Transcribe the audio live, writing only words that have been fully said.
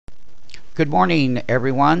Good morning,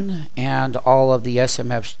 everyone, and all of the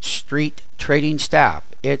SMF Street trading staff.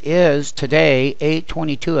 It is today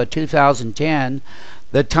 8/22 of 2010.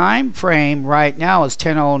 The time frame right now is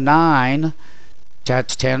 10:09.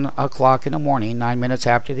 That's 10 o'clock in the morning, 9 minutes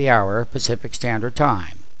after the hour, Pacific Standard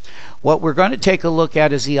Time. What we're going to take a look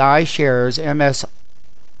at is the iShares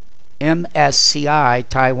MSCI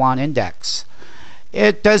Taiwan Index.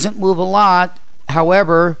 It doesn't move a lot.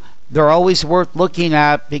 However, they're always worth looking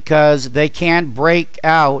at because they can break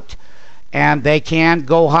out and they can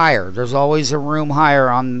go higher. There's always a room higher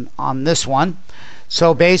on this one.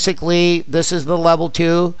 So basically, this is the level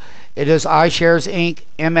 2. It is iShares Inc.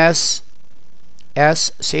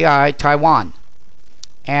 MSCI Taiwan.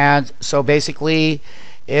 And so basically,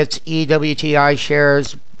 it's EWT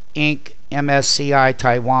iShares Inc. MSCI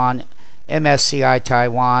Taiwan. MSCI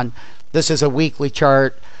Taiwan. This is a weekly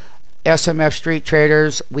chart. SMF Street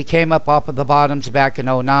Traders, we came up off of the bottoms back in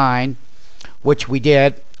 09, which we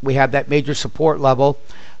did. We had that major support level.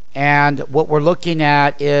 And what we're looking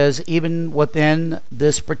at is, even within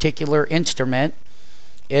this particular instrument,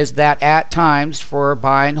 is that at times for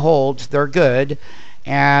buy and holds, they're good.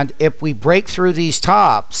 And if we break through these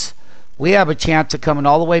tops, we have a chance of coming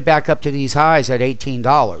all the way back up to these highs at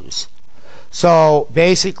 $18. So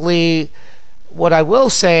basically, what I will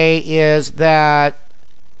say is that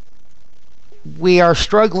we are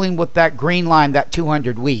struggling with that green line, that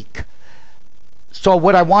 200 week. So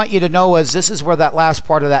what I want you to know is this is where that last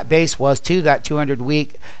part of that base was to that 200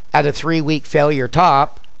 week at a 3-week failure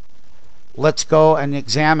top. Let's go and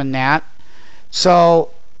examine that.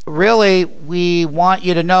 So really, we want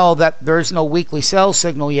you to know that there's no weekly sell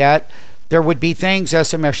signal yet. There would be things,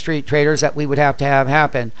 SMF Street Traders, that we would have to have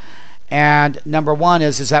happen. And number one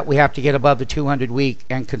is that we have to get above the 200 week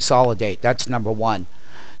and consolidate. That's number one.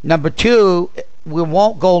 Number two, we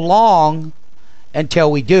won't go long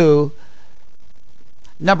until we do.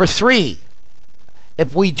 Number three,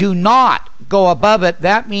 if we do not go above it,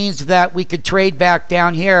 that means that we could trade back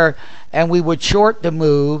down here and we would short the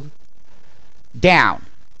move down.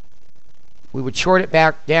 We would short it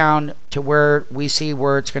back down to where we see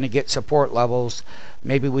where it's going to get support levels.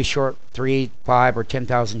 Maybe we short 3, 5, or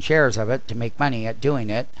 10,000 shares of it to make money at doing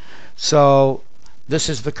it. So this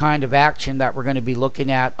is the kind of action that we're going to be looking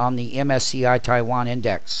at on the MSCI Taiwan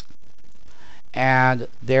Index. And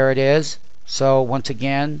there it is. So once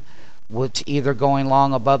again, it's either going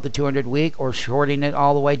long above the 200 week or shorting it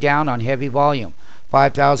all the way down on heavy volume.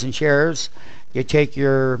 5,000 shares, you take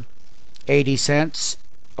your 80 cents,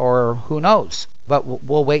 or who knows, but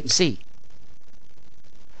we'll wait and see.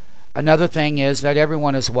 Another thing is that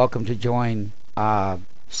everyone is welcome to join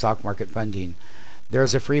stock market funding.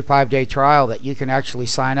 There's a free 5-day trial that you can actually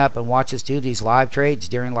sign up and watch us do these live trades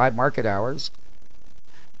during live market hours.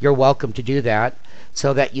 You're welcome to do that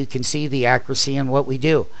so that you can see the accuracy in what we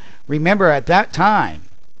do. Remember, at that time,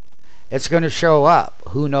 it's going to show up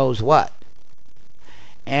who knows what.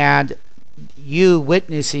 And you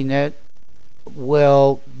witnessing it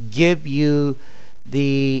will give you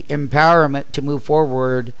the empowerment to move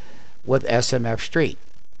forward with SMF Street.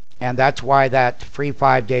 And that's why that free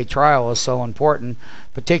 5-day trial is so important,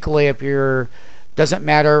 particularly if you're, doesn't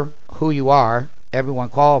matter who you are, everyone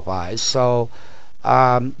qualifies. So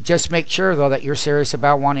just make sure, though, that you're serious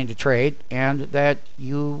about wanting to trade and that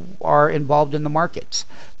you are involved in the markets.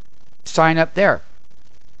 Sign up there.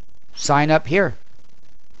 Sign up here.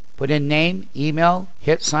 Put in name, email,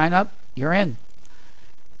 hit sign up, you're in.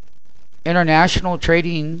 International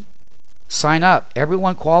trading, sign up.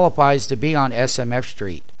 Everyone qualifies to be on SMF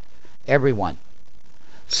Street. Everyone.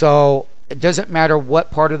 So it doesn't matter what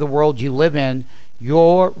part of the world you live in,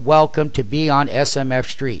 you're welcome to be on SMF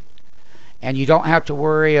Street. And you don't have to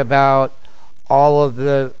worry about all of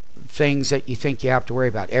the things that you think you have to worry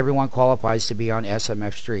about. Everyone qualifies to be on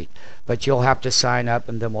SMF Street. But you'll have to sign up,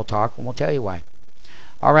 and then we'll talk and we'll tell you why.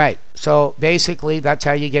 All right. So basically, that's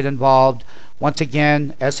how you get involved. Once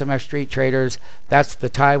again, SMF Street Traders, that's the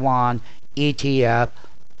Taiwan ETF.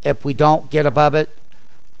 If we don't get above it,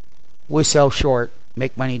 we sell short,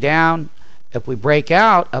 make money down. If we break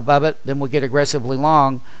out above it, then we'll get aggressively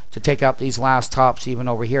long to take out these last tops even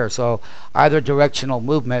over here. So either directional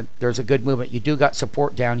movement, there's a good movement. You do got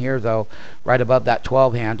support down here, though, right above that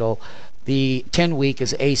 12 handle. The 10-week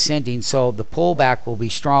is ascending, so the pullback will be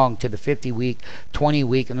strong to the 50-week,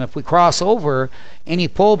 20-week. And if we cross over any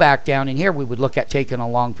pullback down in here, we would look at taking a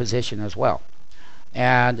long position as well.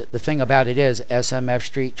 And the thing about it is, SMF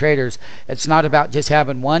Street Traders, it's not about just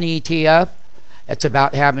having one ETF. It's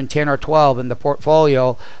about having 10 or 12 in the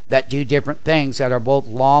portfolio that do different things, that are both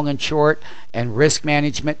long and short and risk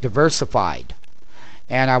management diversified.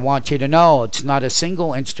 And I want you to know it's not a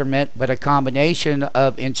single instrument, but a combination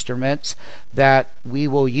of instruments that we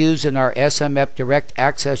will use in our SMF Direct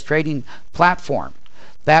Access Trading platform.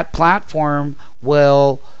 That platform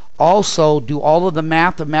will also do all of the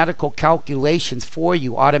mathematical calculations for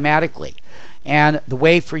you automatically. And the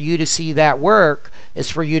way for you to see that work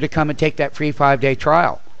is for you to come and take that free 5-day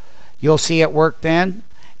trial. You'll see it work then,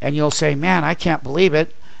 and you'll say, man, I can't believe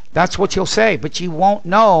it. That's what you'll say, but you won't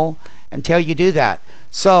know until you do that.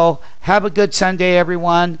 So have a good Sunday,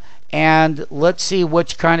 everyone, and let's see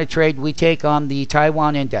which kind of trade we take on the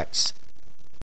Taiwan index.